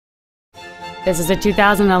This is a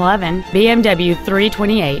 2011 BMW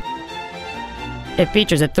 328. It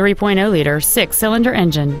features a 3.0-liter six-cylinder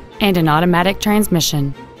engine and an automatic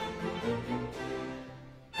transmission.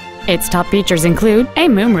 Its top features include a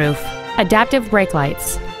moonroof, adaptive brake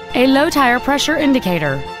lights, a low tire pressure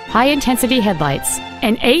indicator, high-intensity headlights,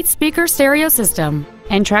 an 8-speaker stereo system,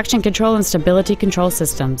 and traction control and stability control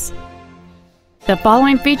systems. The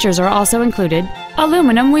following features are also included: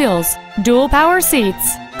 aluminum wheels, dual power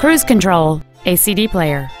seats, cruise control, a CD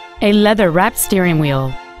player, a leather-wrapped steering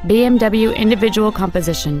wheel, BMW individual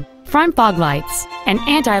composition, front fog lights, an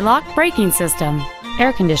anti-lock braking system,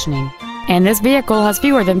 air conditioning, and this vehicle has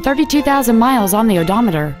fewer than 32,000 miles on the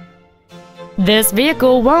odometer. This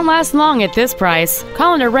vehicle won't last long at this price.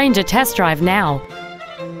 Call and arrange a test drive now.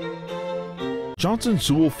 Johnson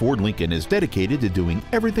Sewell Ford Lincoln is dedicated to doing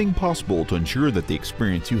everything possible to ensure that the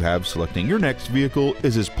experience you have selecting your next vehicle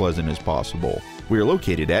is as pleasant as possible. We are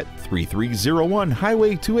located at 3301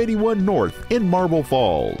 Highway 281 North in Marble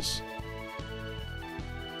Falls.